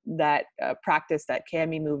 that practice that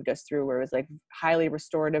Cami moved us through, where it was like highly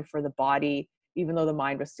restorative for the body, even though the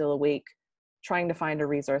mind was still awake. Trying to find a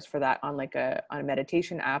resource for that on a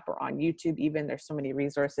meditation app or on YouTube. Even there's so many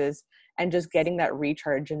resources, and just getting that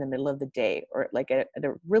recharge in the middle of the day or like at a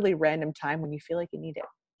really random time when you feel like you need it.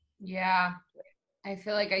 Yeah. I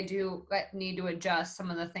feel like I do need to adjust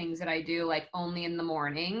some of the things that I do like only in the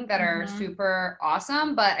morning that are super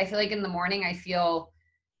awesome. But I feel like in the morning I feel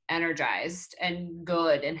energized and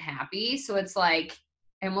good and happy. So it's like,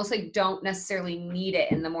 I almost like don't necessarily need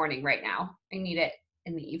it in the morning right now. I need it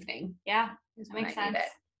in the evening. Yeah, that makes sense.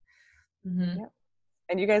 Mm-hmm. Yep.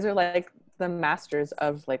 And you guys are like the masters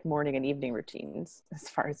of like morning and evening routines, as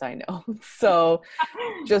far as I know. So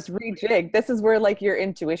just rejig. This is where like your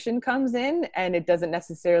intuition comes in, and it doesn't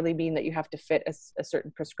necessarily mean that you have to fit a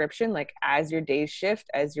certain prescription. Like as your days shift,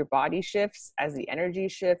 as your body shifts, as the energy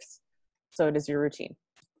shifts, so does your routine.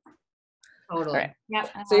 Totally. All right. Yep.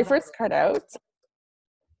 So your first card out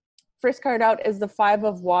is the 5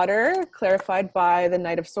 of water, clarified by the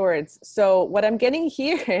Knight of Swords. So what I'm getting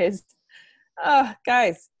here is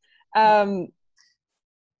Guys,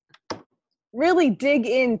 really dig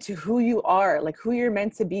into who you are, like who you're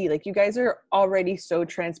meant to be. Like you guys are already so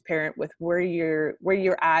transparent with where you're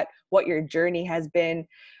at, what your journey has been.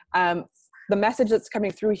 The message that's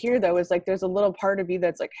coming through here though is like there's a little part of you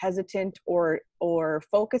that's like hesitant or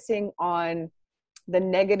focusing on the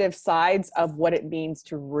negative sides of what it means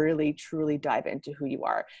to really truly dive into who you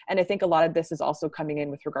are. And I think a lot of this is also coming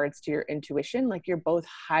in with regards to your intuition. Like you're both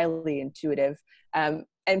highly intuitive.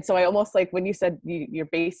 And so I almost like when you said your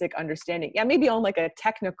basic understanding, yeah, maybe on like a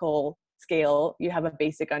technical scale, you have a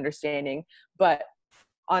basic understanding, but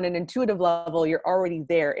on an intuitive level, you're already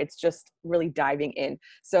there. It's just really diving in.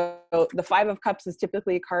 So the Five of Cups is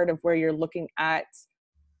typically a card of where you're looking at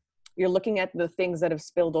the things that have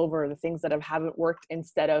spilled over, the things that haven't worked,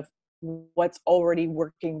 instead of what's already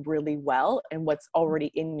working really well and what's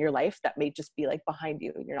already in your life that may just be like behind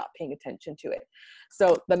you and you're not paying attention to it.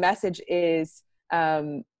 So the message is,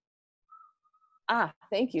 thank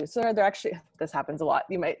you. So there actually, this happens a lot.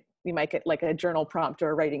 You might get like a journal prompt or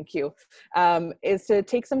a writing cue, is to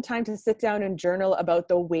take some time to sit down and journal about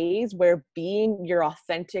the ways where being your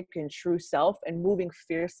authentic and true self and moving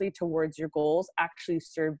fiercely towards your goals actually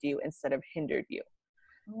served you instead of hindered you.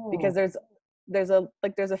 Because there's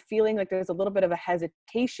a feeling like there's a little bit of a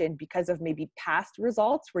hesitation because of maybe past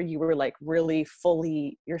results where you were like really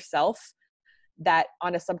fully yourself, that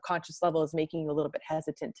on a subconscious level is making you a little bit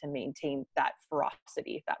hesitant to maintain that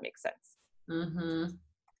ferocity, if that makes sense. Mm-hmm.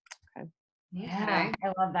 Okay. Yeah,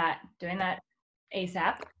 I love that. Doing that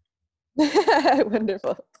ASAP.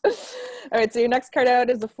 Wonderful. All right, so your next card out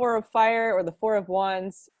is the Four of Fire, or the Four of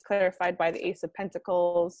Wands, clarified by the Ace of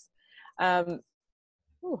Pentacles. Let's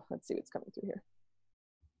see what's coming through here.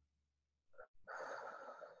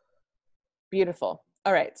 Beautiful.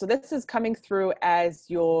 All right, so this is coming through as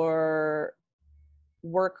your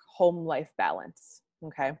work-home life balance.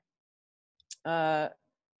 Okay.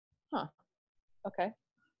 Okay.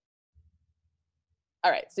 All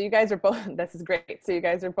right, so you guys are both, this is great. So you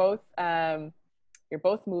guys are both, you're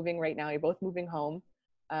both moving right now. You're both moving home,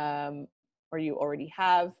 or you already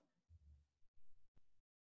have.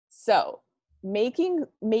 So making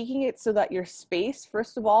it so that your space,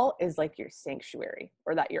 first of all, is like your sanctuary,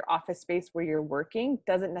 or that your office space where you're working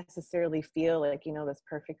doesn't necessarily feel like, this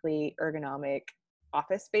perfectly ergonomic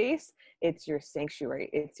office space. It's your sanctuary.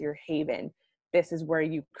 It's your haven. This is where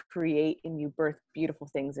you create and you birth beautiful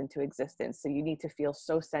things into existence. So you need to feel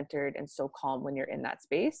so centered and so calm when you're in that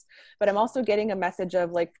space. But I'm also getting a message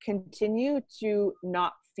of like, continue to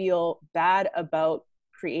not feel bad about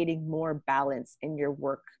creating more balance in your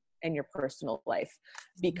work and your personal life.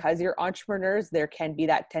 Because you're entrepreneurs, there can be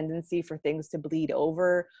that tendency for things to bleed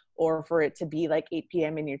over, or for it to be like 8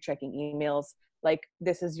 p.m. and you're checking emails. Like,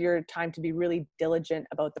 this is your time to be really diligent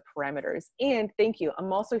about the parameters. And thank you.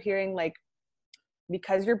 I'm also hearing like,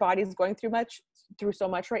 because your body's going through so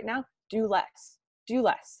much right now, do less.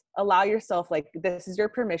 Allow yourself, like, this is your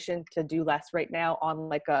permission to do less right now on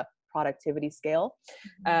like a productivity scale.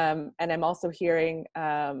 And I'm also hearing,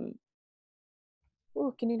 can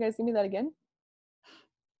you guys give me that again?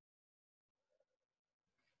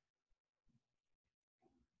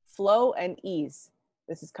 Flow and ease.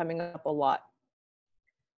 This is coming up a lot.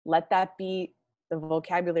 Let that be the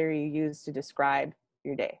vocabulary you use to describe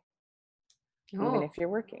your day, even if you're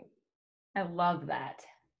working. I love that.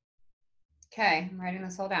 Okay, I'm writing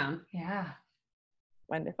this all down. Yeah.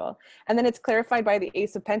 Wonderful. And then it's clarified by the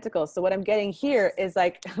Ace of Pentacles. So what I'm getting here is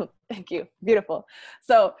like, thank you, beautiful.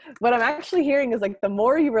 So what I'm actually hearing is like, the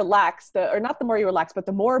more you relax, or not the more you relax, but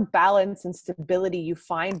the more balance and stability you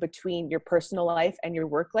find between your personal life and your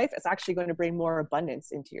work life, it's actually going to bring more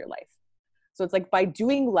abundance into your life. So it's like, by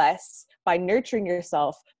doing less, by nurturing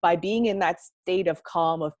yourself, by being in that state of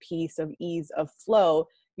calm, of peace, of ease, of flow,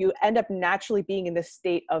 you end up naturally being in this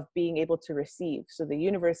state of being able to receive. So the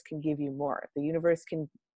universe can give you more. The universe can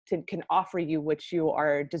offer you what you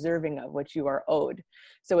are deserving of, what you are owed.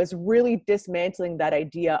 So it's really dismantling that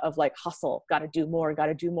idea of like hustle, got to do more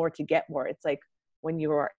to get more. It's like, when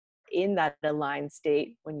you are in that aligned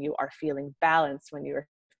state, when you are feeling balanced, when you're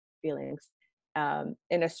feeling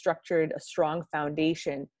in a strong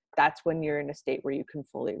foundation, that's when you're in a state where you can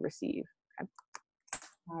fully receive. Okay.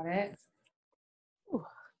 Got it. Ooh,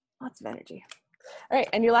 lots of energy. All right,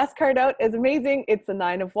 and your last card out is amazing. It's the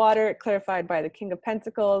Nine of Water, clarified by the King of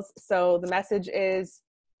Pentacles. So the message is,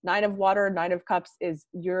 Nine of Water, Nine of Cups is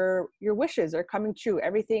your wishes are coming true.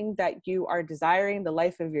 Everything that you are desiring, the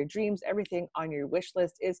life of your dreams, everything on your wish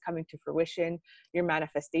list is coming to fruition. Your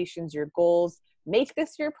manifestations, your goals, make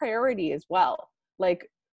this your priority as well. Like,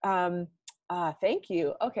 thank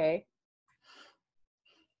you. Okay.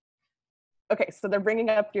 okay, so they're bringing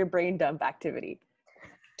up your brain dump activity.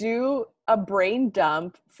 Do a brain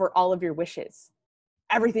dump for all of your wishes.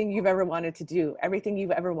 Everything you've ever wanted to do, everything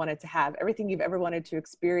you've ever wanted to have, everything you've ever wanted to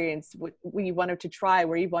experience, what you wanted to try,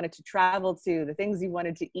 where you wanted to travel to, the things you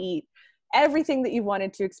wanted to eat, everything that you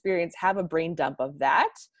wanted to experience, have a brain dump of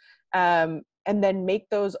that. And then make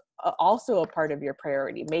those also a part of your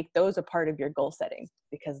priority. Make those a part of your goal setting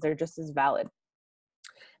because they're just as valid.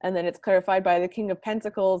 And then it's clarified by the King of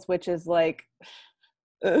Pentacles, which is like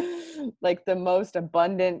the most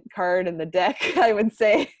abundant card in the deck, I would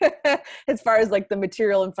say, as far as like the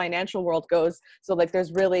material and financial world goes. So like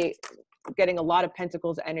there's really getting a lot of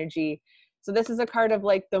Pentacles energy. So this is a card of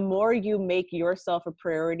like, the more you make yourself a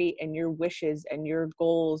priority and your wishes and your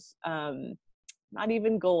goals, not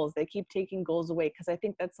even goals, they keep taking goals away, because I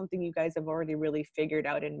think that's something you guys have already really figured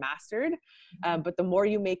out and mastered. But the more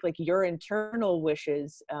you make like your internal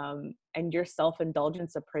wishes and your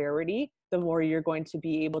self-indulgence a priority, the more you're going to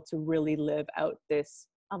be able to really live out this,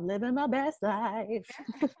 I'm living my best life.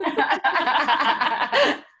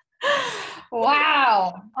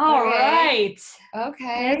 Wow. All right.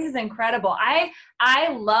 Okay. This is incredible.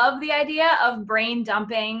 I love the idea of brain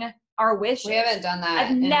dumping our wishes. We haven't done that.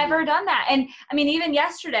 I've never done that. And I mean, even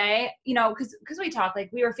yesterday, you know, because we talked, like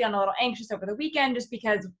we were feeling a little anxious over the weekend just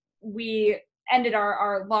because we ended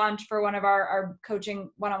our launch for one of our coaching,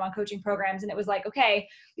 one-on-one coaching programs. And it was like, okay,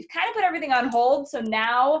 we've kind of put everything on hold. So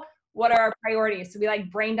now what are our priorities? So we like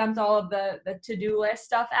brain dumped all of the to-do list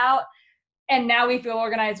stuff out. And now we feel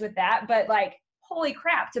organized with that. But like, holy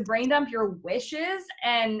crap, to brain dump your wishes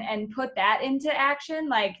and put that into action,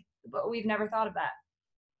 like we've never thought of that.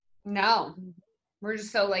 No, we're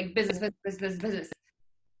just so like business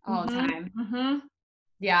all the time. Mm-hmm.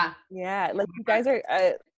 Yeah. Yeah. Like you guys are,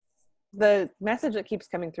 the message that keeps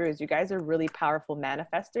coming through is you guys are really powerful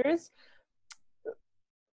manifestors.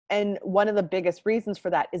 And one of the biggest reasons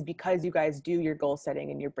for that is because you guys do your goal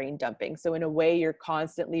setting and your brain dumping. So in a way, you're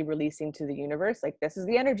constantly releasing to the universe, like, this is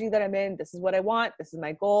the energy that I'm in. This is what I want. This is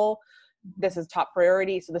my goal. This is top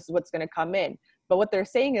priority. So this is what's going to come in. But what they're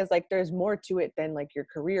saying is like, there's more to it than like your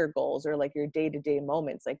career goals or like your day-to-day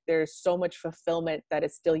moments. Like there's so much fulfillment that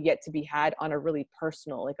is still yet to be had on a really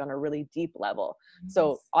personal, like on a really deep level.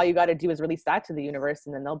 So all you got to do is release that to the universe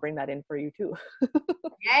and then they'll bring that in for you too.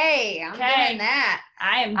 Yay, I'm doing that.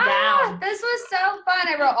 I am down. This was so fun.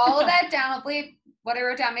 I wrote all of that down. Hopefully what I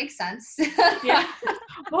wrote down makes sense. Yeah.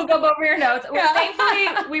 We'll go over your notes. Yeah.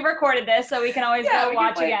 Thankfully, we recorded this, so we can always go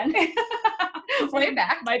watch again. Way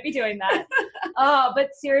back. Might be doing that. But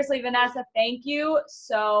seriously, Vanessa, thank you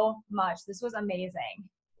so much. This was amazing.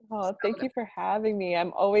 Oh, thank you for having me.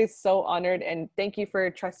 I'm always so honored, and thank you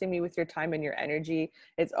for trusting me with your time and your energy.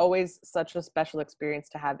 It's always such a special experience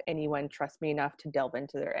to have anyone trust me enough to delve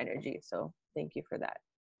into their energy. So thank you for that.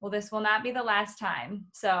 Well, this will not be the last time.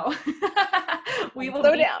 So we will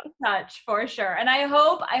slow be down. in touch for sure. And I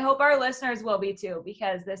hope our listeners will be too,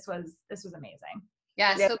 because this was amazing.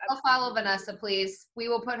 Yeah, so go follow Vanessa, please. We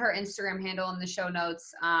will put her Instagram handle in the show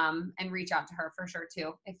notes and reach out to her for sure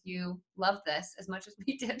too, if you love this as much as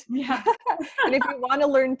we did. Yeah. And if you want to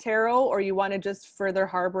learn tarot or you want to just further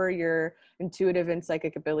harbor your intuitive and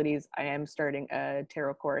psychic abilities, I am starting a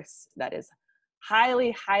tarot course that is highly,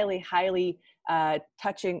 highly, highly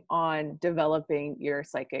touching on developing your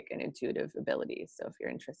psychic and intuitive abilities. So if you're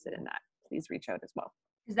interested in that, please reach out as well.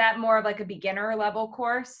 Is that more of like a beginner level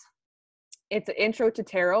course? It's an intro to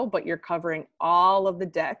tarot, but you're covering all of the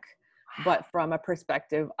deck, but from a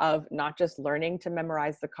perspective of not just learning to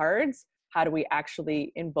memorize the cards, how do we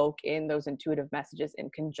actually invoke in those intuitive messages in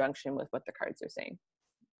conjunction with what the cards are saying?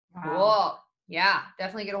 Wow. Cool. Yeah,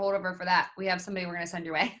 definitely get a hold of her for that. We have somebody we're going to send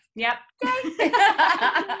your way. Yep. All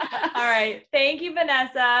right. Thank you,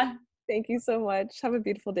 Vanessa. Thank you so much. Have a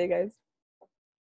beautiful day, guys.